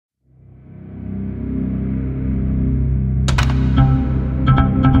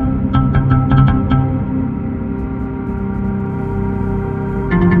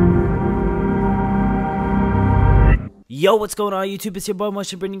Yo, what's going on YouTube? It's your boy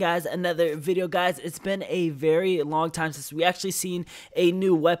Motion bringing you guys another video. Guys, it's been a very long time since we actually seen a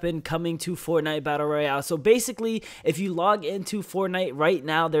new weapon coming to Fortnite Battle Royale. So basically, if you log into Fortnite right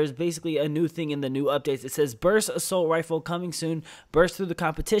now, there's basically a new thing in the new updates. It says Burst Assault Rifle coming soon. Burst through the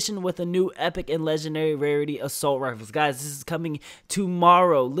competition with a new epic and legendary rarity assault rifles. Guys, this is coming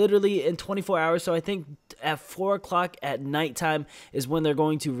tomorrow, literally in 24 hours. So I think at 4 o'clock at nighttime is when they're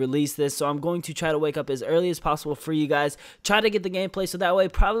going to release this. So I'm going to try to wake up as early as possible for you guys. Try to get the gameplay so that way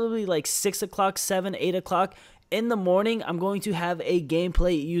probably like 6 o'clock, 7, 8 o'clock in the morning, I'm going to have a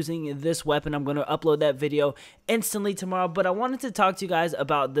gameplay using this weapon. I'm going to upload that video instantly tomorrow. But I wanted to talk to you guys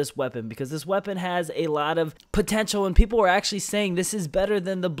about this weapon because this weapon has a lot of potential and people are actually saying this is better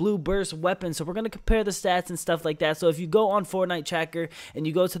than the blue burst weapon. So we're going to compare the stats and stuff like that. So if you go on Fortnite Tracker and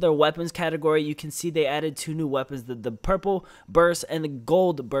you go to their weapons category, you can see they added 2 new weapons, the purple burst and the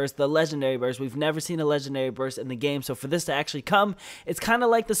gold burst, the legendary burst. We've never seen a legendary burst in the game. So for this to actually come, it's kind of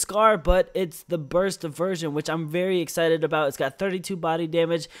like the Scar, but it's the burst version, which I'm very excited about. It's got 32 body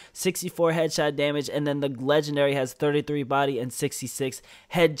damage, 64 headshot damage, and then the legendary has 33 body and 66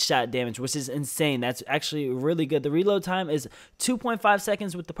 headshot damage, which is insane. That's actually really good. The reload time is 2.5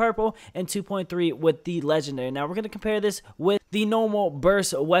 seconds with the purple and 2.3 with the legendary. Now we're going to compare this with the normal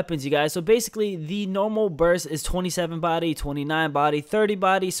burst weapons, you guys. So basically the normal burst is 27 body, 29 body, 30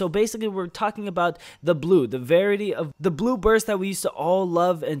 body. So basically we're talking about the blue, the variety of the blue burst that we used to all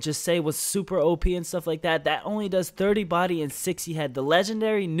love and just say was super OP and stuff like that. That only does 30 body and 60 head. The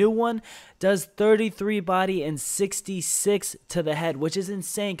legendary new one does 33 body and 66 to the head, which is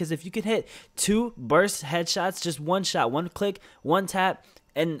insane because if you can hit 2 burst headshots, just one shot, one click, one tap,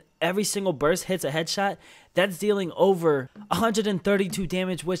 and every single burst hits a headshot, that's dealing over 132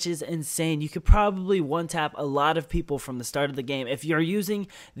 damage, which is insane. You could probably one-tap a lot of people from the start of the game. If you're using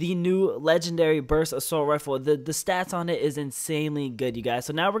the new legendary burst assault rifle, the stats on it is insanely good, you guys.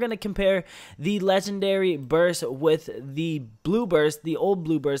 So now we're going to compare the legendary burst with the blue burst, the old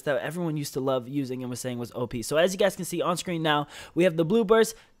blue burst that everyone used to love using and was saying was OP. So as you guys can see on screen now, we have the blue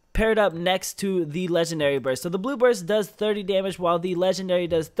burst paired up next to the legendary burst. So the blue burst does 30 damage while the legendary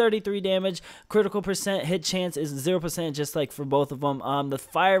does 33 damage. Critical percent hit chance is 0%, just like for both of them. The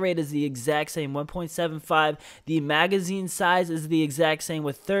fire rate is the exact same, 1.75. The magazine size is the exact same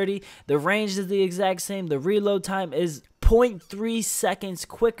with 30. The range is the exact same. The reload time is 0.3 seconds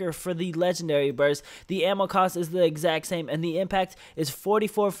quicker for the legendary burst. The ammo cost is the exact same, and the impact is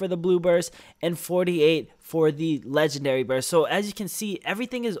 44 for the blue burst and 48 for the legendary burst. So as you can see,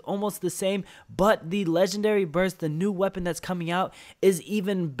 everything is almost the same, but the legendary burst, the new weapon that's coming out, is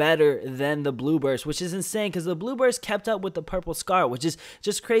even better than the blue burst, which is insane because the blue burst kept up with the purple Scar, which is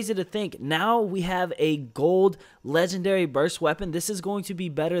just crazy to think. Now we have a gold legendary burst weapon. This is going to be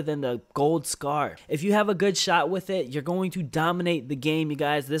better than the gold Scar. If you have a good shot with it, you're going to dominate the game, you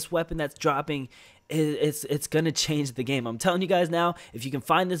guys. This weapon that's dropping, it's gonna change the game. I'm telling you guys now, if you can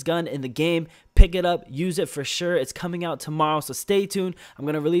find this gun in the game, pick it up, use it for sure. It's coming out tomorrow, so stay tuned. I'm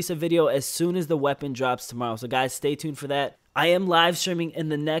gonna release a video as soon as the weapon drops tomorrow, so guys, stay tuned for that. I am live streaming in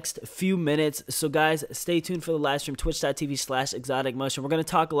the next few minutes, so guys, stay tuned for the live stream, twitch.tv/ExoticMoTioN. We're going to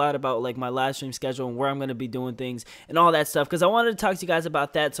talk a lot about like my live stream schedule and where I'm going to be doing things and all that stuff because I wanted to talk to you guys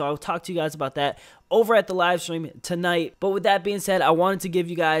about that, so I'll talk to you guys about that over at the live stream tonight. But with that being said, I wanted to give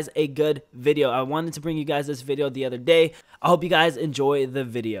you guys a good video. I wanted to bring you guys this video the other day. I hope you guys enjoy the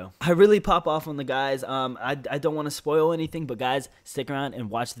video. I really pop off on the guys. I don't want to spoil anything, but guys, stick around and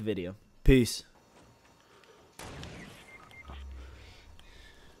watch the video. Peace.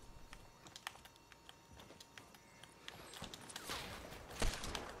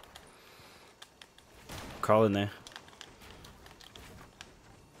 Crawl in there.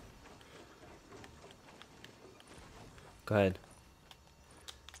 Go ahead.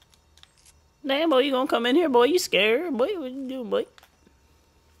 Damn, boy, you gonna come in here, boy? You scared, boy? What you doing, boy?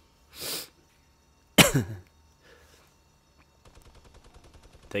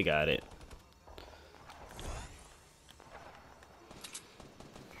 They got it.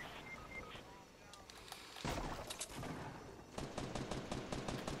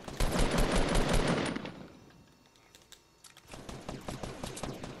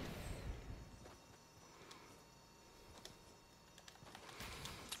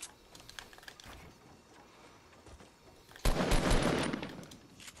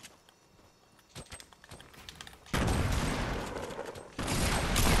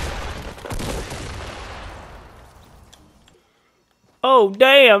 Oh,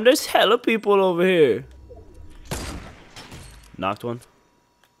 damn, there's hella people over here. Knocked one.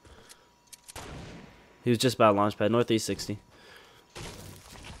 He was just by launch pad, northeast 60.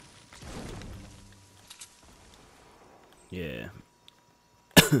 Yeah.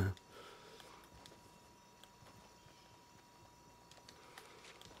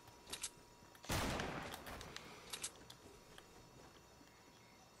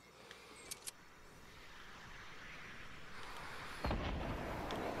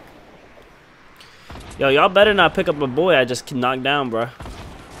 Yo, y'all better not pick up a boy I just knocked down, bro.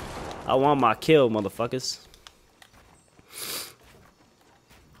 I want my kill, motherfuckers.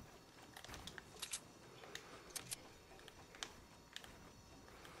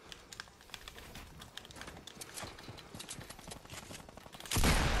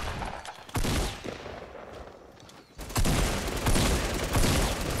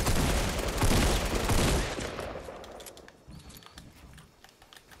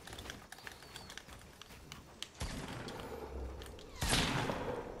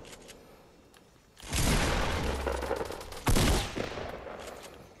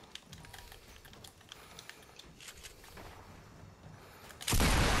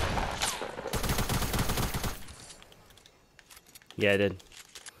 Yeah, I did.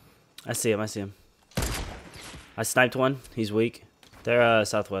 I see him. I see him. I sniped one. He's weak. They're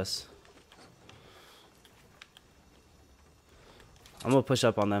southwest. I'm gonna push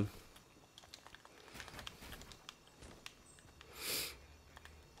up on them.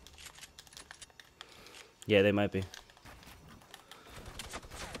 Yeah, they might be.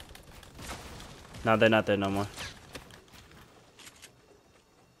 No, they're not there no more.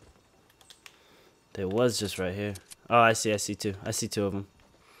 There was just right here. Oh, I see two. I see two of them.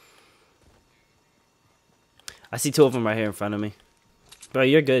 I see two of them right here in front of me. Bro,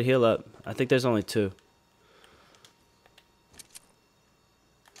 you're good. Heal up. I think there's only two.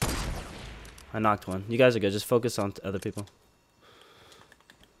 I knocked one. You guys are good. Just focus on other people.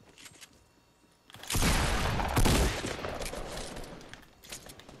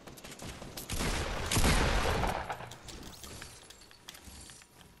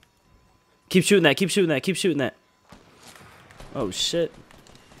 Keep shooting that. Keep shooting that. Keep shooting that. Oh, shit.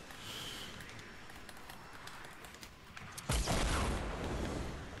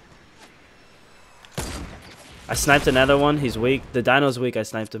 I sniped another one. He's weak. The dino's weak. I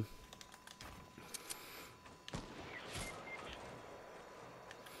sniped him.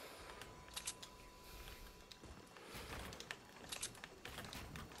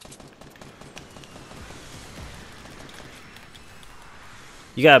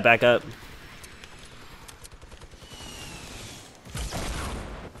 You gotta back up.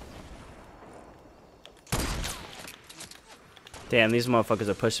 Damn, these motherfuckers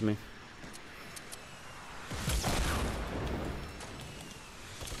are pushing me.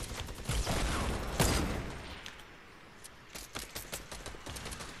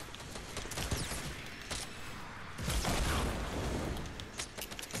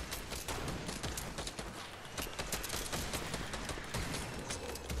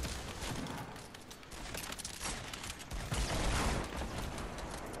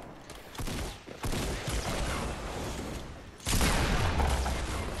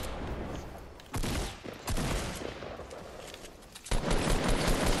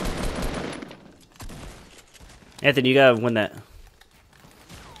 Anthony, you gotta win that.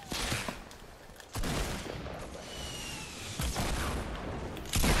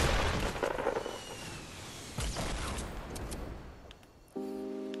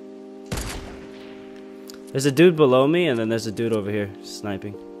 There's a dude below me, and then there's a dude over here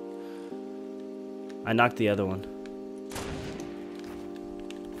sniping. I knocked the other one.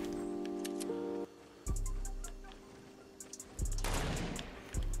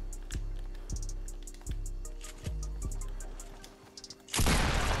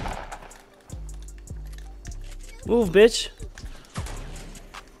 Move, bitch.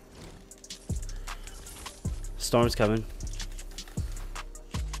 Storm's coming.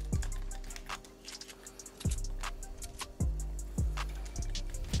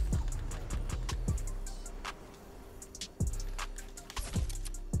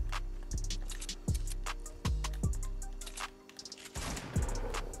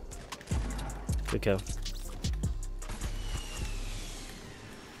 Good kill.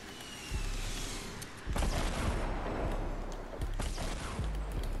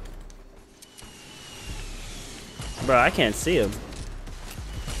 Bro, I can't see him.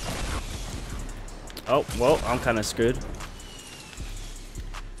 Oh, well, I'm kind of screwed.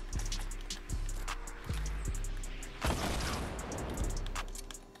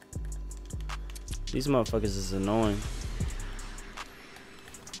 These motherfuckers is annoying.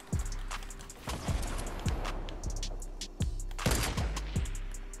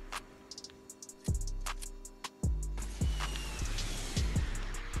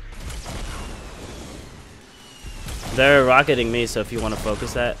 They're rocketing me, so if you want to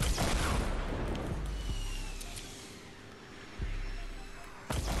focus that.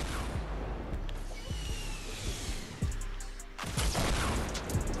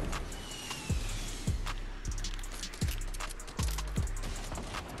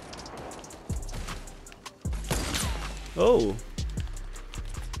 Oh.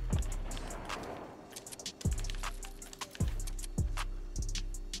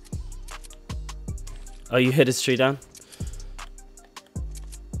 Oh, you hit his tree down?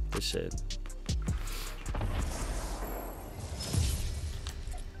 Good shit.